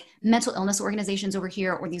great mental illness organizations over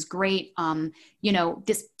here, or these great,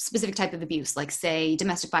 this specific type of abuse, like say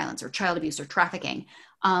domestic violence or child abuse or trafficking.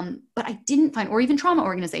 But I didn't find, or even trauma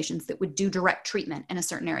organizations that would do direct treatment in a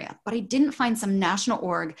certain area. But I didn't find some national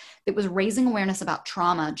org that was raising awareness about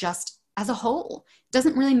trauma just as a whole.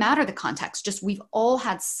 Doesn't really matter the context, just we've all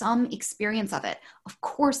had some experience of it. Of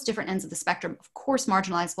course, different ends of the spectrum. Of course,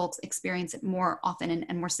 marginalized folks experience it more often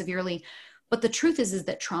and more severely. But the truth is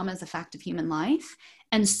that trauma is a fact of human life.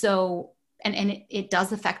 And so, and it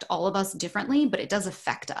does affect all of us differently, but it does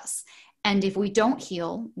affect us. And if we don't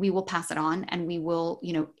heal, we will pass it on, and we will,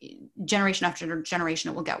 generation after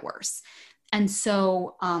generation, it will get worse. And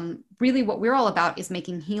so really what we're all about is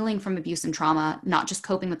making healing from abuse and trauma, not just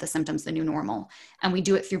coping with the symptoms, the new normal. And we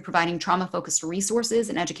do it through providing trauma-focused resources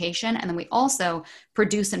and education. And then we also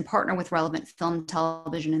produce and partner with relevant film,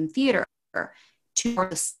 television, and theater to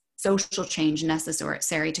the social change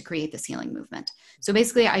necessary to create this healing movement. So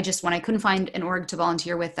basically, when I couldn't find an org to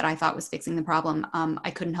volunteer with that I thought was fixing the problem,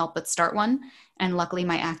 I couldn't help but start one. And luckily,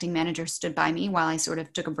 my acting manager stood by me while I sort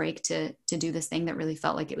of took a break to do this thing that really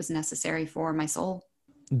felt like it was necessary for my soul.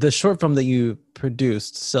 The short film that you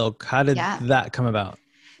produced, Silk, how did that come about?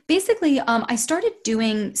 Basically, I started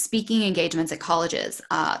doing speaking engagements at colleges,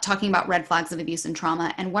 talking about red flags of abuse and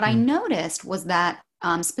trauma. And what I noticed was that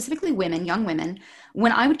specifically women, young women,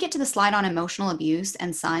 when I would get to the slide on emotional abuse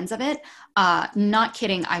and signs of it, not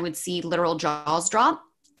kidding, I would see literal jaws drop.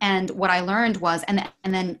 And what I learned was, and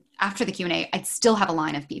then after the Q&A, I'd still have a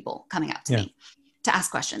line of people coming up to me to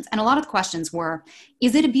ask questions. And a lot of the questions were,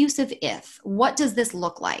 is it abusive if? What does this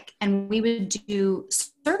look like? And we would do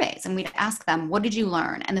surveys and we'd ask them, what did you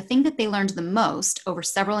learn? And the thing that they learned the most over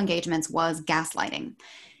several engagements was gaslighting.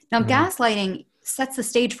 Now, gaslighting sets the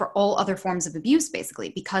stage for all other forms of abuse, basically,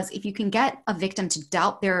 because if you can get a victim to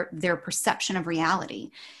doubt their perception of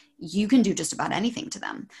reality, you can do just about anything to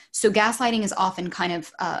them. So gaslighting is often kind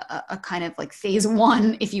of a kind of like phase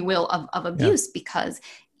one, if you will, of abuse, because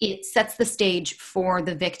it sets the stage for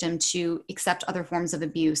the victim to accept other forms of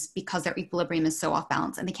abuse because their equilibrium is so off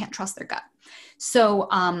balance and they can't trust their gut. So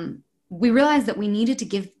we realized that we needed to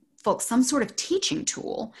give folks some sort of teaching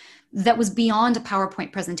tool that was beyond a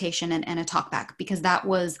PowerPoint presentation and a talkback, because that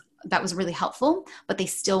was really helpful, but they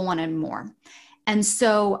still wanted more. And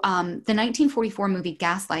so the 1944 movie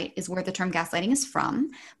Gaslight is where the term gaslighting is from,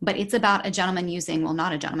 but it's about a gentleman using, well,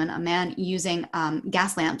 not a gentleman, a man using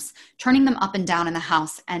gas lamps, turning them up and down in the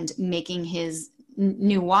house and making his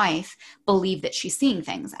new wife believe that she's seeing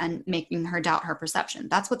things and making her doubt her perception.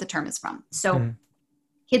 That's what the term is from. So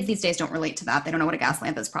kids these days don't relate to that. They don't know what a gas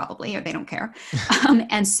lamp is probably, or they don't care.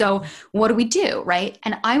 And so what do we do, right?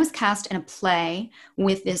 And I was cast in a play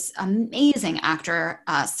with this amazing actor,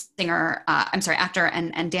 actor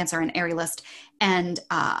and dancer and aerialist. And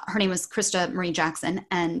her name was Krista Marie Jackson.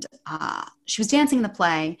 And she was dancing in the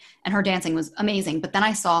play and her dancing was amazing. But then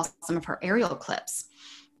I saw some of her aerial clips.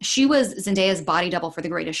 She was Zendaya's body double for The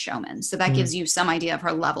Greatest Showman. So that gives you some idea of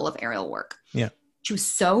her level of aerial work. Yeah. She was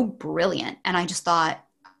so brilliant. And I just thought,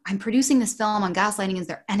 I'm producing this film on gaslighting. Is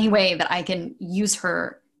there any way that I can use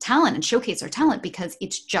her talent and showcase her talent? Because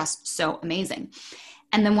it's just so amazing.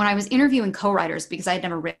 And then when I was interviewing co-writers, because I had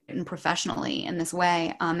never written professionally in this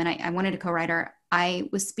way, and I wanted a co-writer, I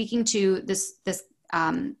was speaking to this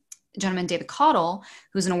gentleman, David Caudle,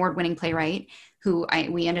 who's an award-winning playwright, who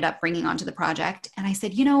we ended up bringing onto the project. And I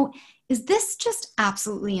said, is this just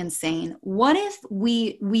absolutely insane? What if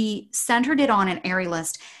we centered it on an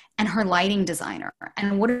aerialist and her lighting designer?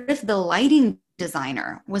 And what if the lighting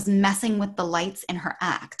designer was messing with the lights in her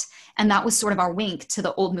act? And that was sort of our wink to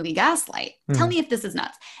the old movie Gaslight. Tell me if this is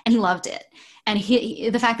nuts. And he loved it. And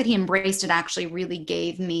the fact that he embraced it actually really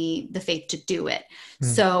gave me the faith to do it.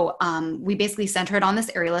 So we basically centered on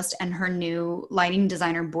this aerialist and her new lighting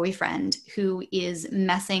designer boyfriend, who is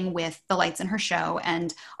messing with the lights in her show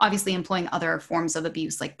and obviously employing other forms of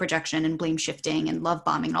abuse like projection and blame shifting and love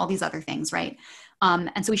bombing and all these other things, right?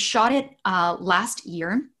 And so we shot it last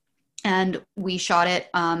year, and we shot it.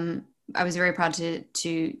 I was very proud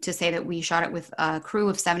to say that we shot it with a crew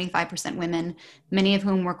of 75% women, many of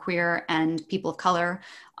whom were queer and people of color.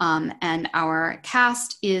 And our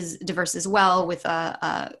cast is diverse as well, with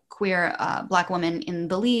a queer Black woman in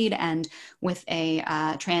the lead and with a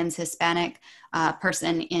trans Hispanic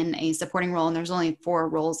person in a supporting role. And there's only 4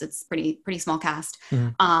 roles. It's pretty small cast.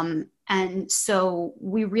 And so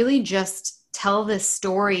we really just tell this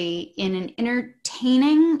story in an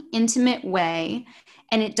entertaining, intimate way.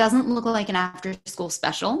 And it doesn't look like an after-school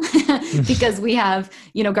special because we have,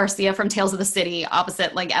 Garcia from Tales of the City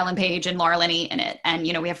opposite like Ellen Page and Laura Linney in it. And,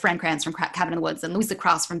 we have Fran Kranz from Cabin in the Woods and Louisa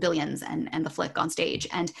Cross from Billions and The Flick on stage.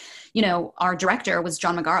 And, our director was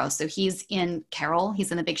John Magaro. So he's in Carol.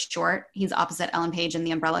 He's in The Big Short. He's opposite Ellen Page in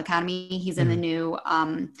The Umbrella Academy. He's in the new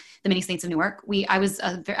The Many Saints of Newark. I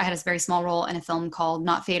had a very small role in a film called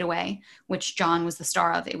Not Fade Away, which John was the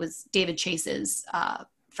star of. It was David Chase's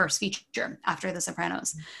first feature after The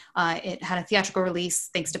Sopranos. It had a theatrical release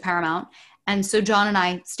thanks to Paramount. And so John and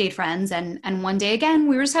I stayed friends. And one day again,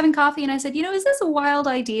 we were just having coffee and I said, is this a wild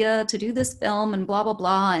idea to do this film and blah, blah,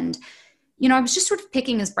 blah. And, I was just sort of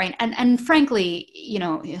picking his brain. And frankly,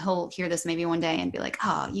 he'll hear this maybe one day and be like,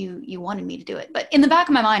 you wanted me to do it. But in the back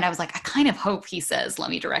of my mind, I was like, I kind of hope he says, let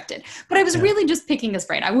me direct it. But I was really just picking his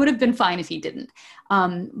brain. I would have been fine if he didn't.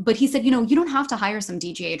 But he said, you don't have to hire some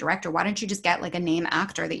DGA director. Why don't you just get like a name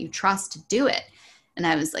actor that you trust to do it? And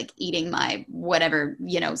I was like eating my whatever,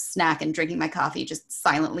 snack and drinking my coffee, just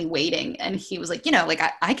silently waiting. And he was like,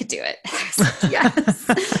 I could do it. I was like, yes.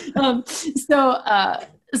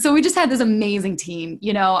 So we just had this amazing team,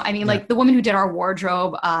 you know, I mean, like the woman who did our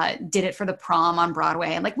wardrobe, did it for the prom on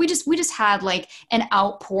Broadway. And like, we just had like an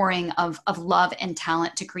outpouring of love and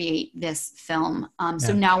talent to create this film.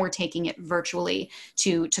 So now we're taking it virtually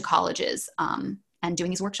to colleges, and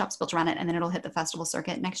doing these workshops built around it. And then it'll hit the festival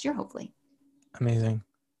circuit next year, hopefully. Amazing.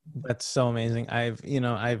 That's so amazing.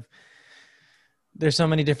 There's so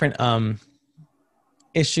many different,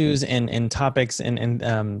 issues and topics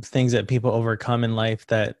and things that people overcome in life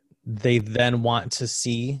that they then want to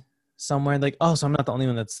see somewhere, like, oh, so I'm not the only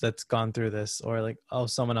one that's gone through this, or like, oh,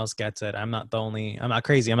 someone else gets it. I'm not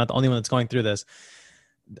crazy. I'm not the only one that's going through this.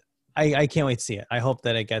 I can't wait to see it. I hope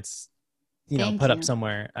that it gets, put up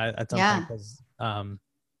somewhere at some point, because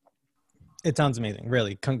it sounds amazing.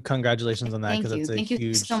 Really. Congratulations on that. Thank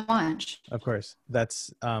you so much. Of course.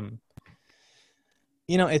 That's,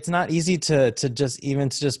 it's not easy to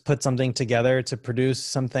just put something together, to produce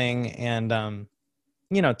something, and,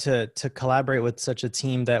 to collaborate with such a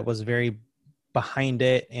team that was very behind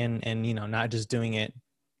it, and, not just doing it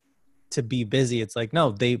to be busy. It's like,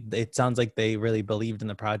 no, it sounds like they really believed in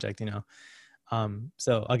the project,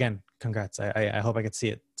 so again, congrats. I hope I could see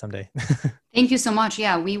it someday. Thank you so much.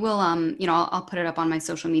 Yeah, we will, I'll put it up on my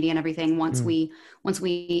social media and everything once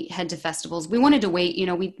we head to festivals. We wanted to wait,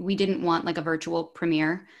 we didn't want like a virtual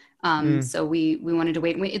premiere. So we wanted to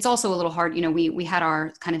wait. It's also a little hard, we had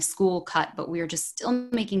our kind of school cut, but we are just still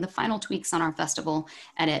making the final tweaks on our festival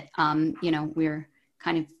edit. We're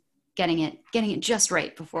kind of getting it just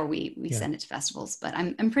right before we send it to festivals, but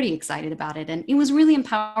I'm pretty excited about it. And it was really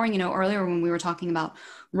empowering, earlier when we were talking about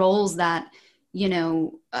roles that,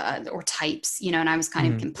 or types, and I was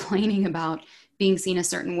kind of complaining about being seen a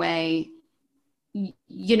certain way.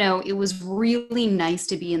 It was really nice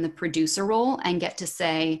to be in the producer role and get to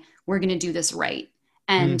say, we're going to do this right.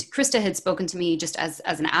 And Krista had spoken to me just as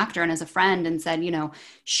an actor and as a friend, and said,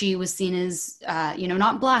 she was seen as,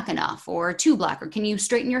 not Black enough, or too Black, or can you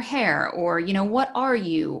straighten your hair, or, what are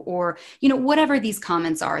you, or, whatever these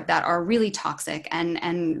comments are that are really toxic and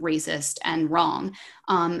racist and wrong,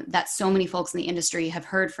 that so many folks in the industry have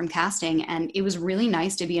heard from casting. And it was really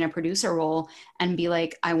nice to be in a producer role and be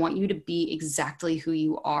like, I want you to be exactly who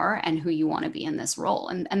you are and who you want to be in this role.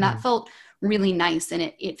 And that felt really nice.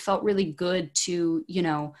 And it felt really good to,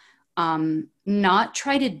 not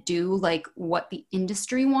try to do like what the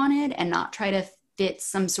industry wanted, and not try to fit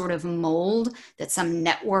some sort of mold that some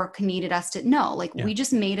network needed us to. No, like we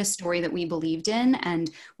just made a story that we believed in, and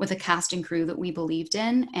with a cast and crew that we believed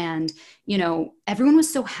in. And, everyone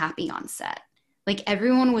was so happy on set. Like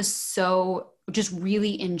everyone was so just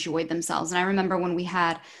really enjoyed themselves. And I remember when we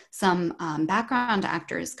had some background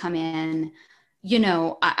actors come in,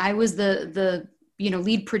 I was the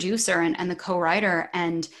lead producer and the co-writer,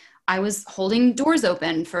 and I was holding doors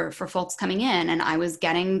open for folks coming in, and I was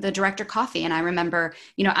getting the director coffee. And I remember,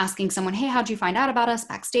 asking someone, hey, how'd you find out about us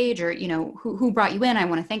backstage? Or, who brought you in? I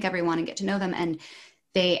want to thank everyone and get to know them. And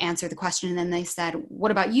they answered the question, and then they said,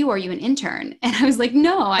 what about you? Are you an intern? And I was like,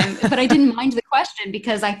 no, but I didn't mind the question,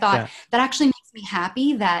 because I thought that actually makes me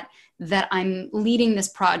happy that I'm leading this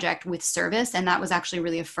project with service. And that was actually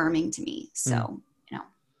really affirming to me. So,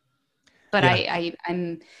 but it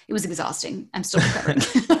was exhausting. I'm still recovering.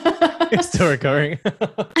 You're still recovering.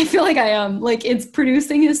 I feel like I am. Like,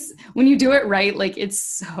 producing is, when you do it right, like it's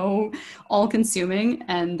so all consuming,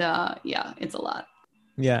 and it's a lot.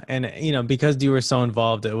 Yeah. And, because you were so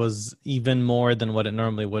involved, it was even more than what it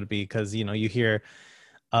normally would be. Cause you hear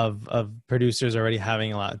of producers already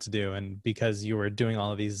having a lot to do. And because you were doing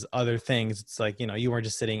all of these other things, it's like, you weren't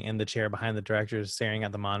just sitting in the chair behind the directors staring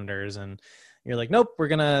at the monitors, and you're like, nope, we're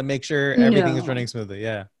going to make sure everything is running smoothly.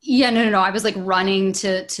 Yeah. Yeah. No. I was like running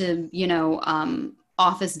to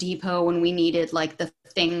Office Depot when we needed like the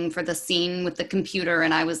thing for the scene with the computer.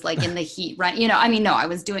 And I was like in the heat, right. I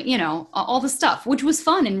was doing, all the stuff, which was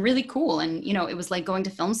fun and really cool. And, it was like going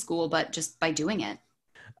to film school, but just by doing it.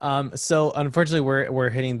 So unfortunately we're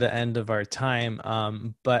hitting the end of our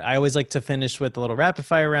time. But I always like to finish with a little rapid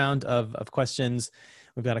fire round of questions.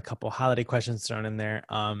 We've got a couple holiday questions thrown in there.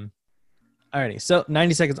 Alrighty, so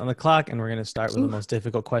 90 seconds on the clock, and we're going to start with the most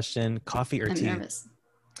difficult question. Coffee or tea? I'm nervous.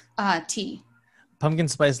 Tea. Pumpkin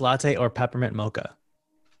spice latte or peppermint mocha?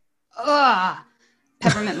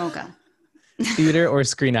 Peppermint mocha. Theater or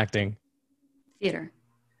screen acting? Theater.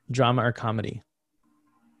 Drama or comedy?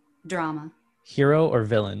 Drama. Hero or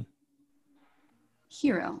villain?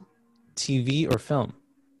 Hero. TV or film?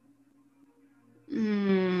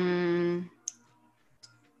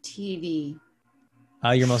 TV.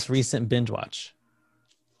 Your most recent binge watch?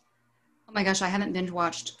 Oh my gosh, I haven't binge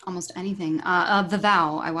watched almost anything. The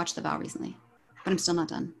Vow. I watched The Vow recently. but I'm still not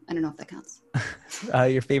done. I don't know if that counts.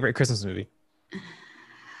 Your favorite Christmas movie?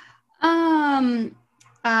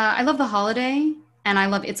 I love The Holiday, and I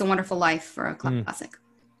love It's a Wonderful Life for a classic.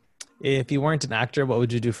 If you weren't an actor, what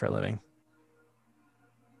would you do for a living?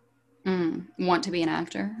 Want to be an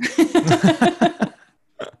actor.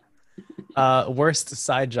 Worst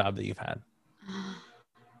side job that you've had?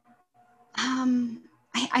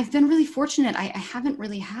 I've been really fortunate. I haven't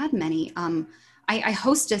really had many. I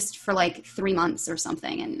hostessed for like 3 months or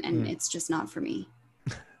something, and it's just not for me.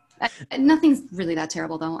 Nothing's really that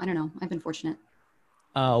terrible, though. I don't know. I've been fortunate.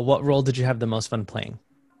 What role did you have the most fun playing?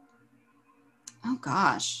 Oh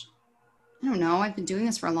gosh, I don't know. I've been doing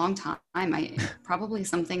this for a long time. Probably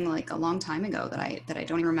something like a long time ago that I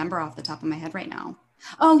don't even remember off the top of my head right now.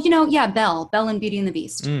 Oh, yeah, Belle in Beauty and the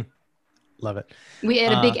Beast. Love it. We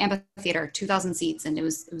had a big amphitheater, 2,000 seats, and it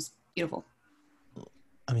was beautiful.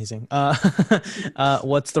 Amazing.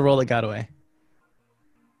 What's the role that got away?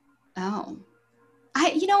 Oh,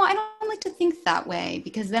 I don't like to think that way,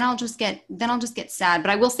 because then I'll just get sad. But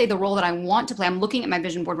I will say the role that I want to play, I'm looking at my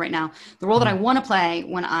vision board right now. The role that I want to play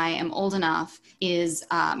when I am old enough is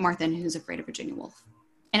Martha in Who's Afraid of Virginia Woolf.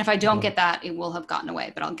 And if I don't get that, it will have gotten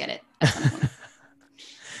away, but I'll get it at some point.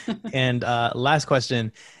 And last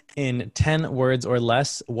question, in 10 words or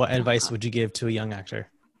less, what advice would you give to a young actor?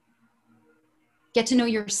 Get to know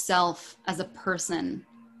yourself as a person.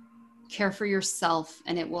 Care for yourself,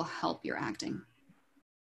 and it will help your acting.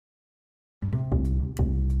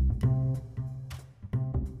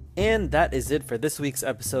 And that is it for this week's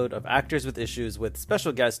episode of Actors with Issues with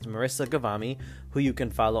special guest Marissa Ghavami, who you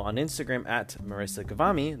can follow on Instagram at Marissa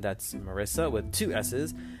Ghavami. That's Marissa with 2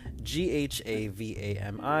 S's,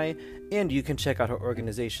 Ghavami. And you can check out her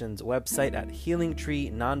organization's website at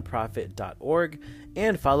healingtreenonprofit.org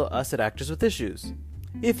and follow us at Actors with Issues.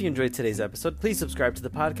 If you enjoyed today's episode, please subscribe to the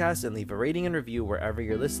podcast and leave a rating and review wherever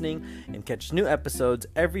you're listening, and catch new episodes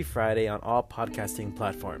every Friday on all podcasting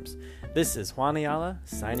platforms. This is Juan Ayala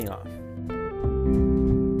signing off.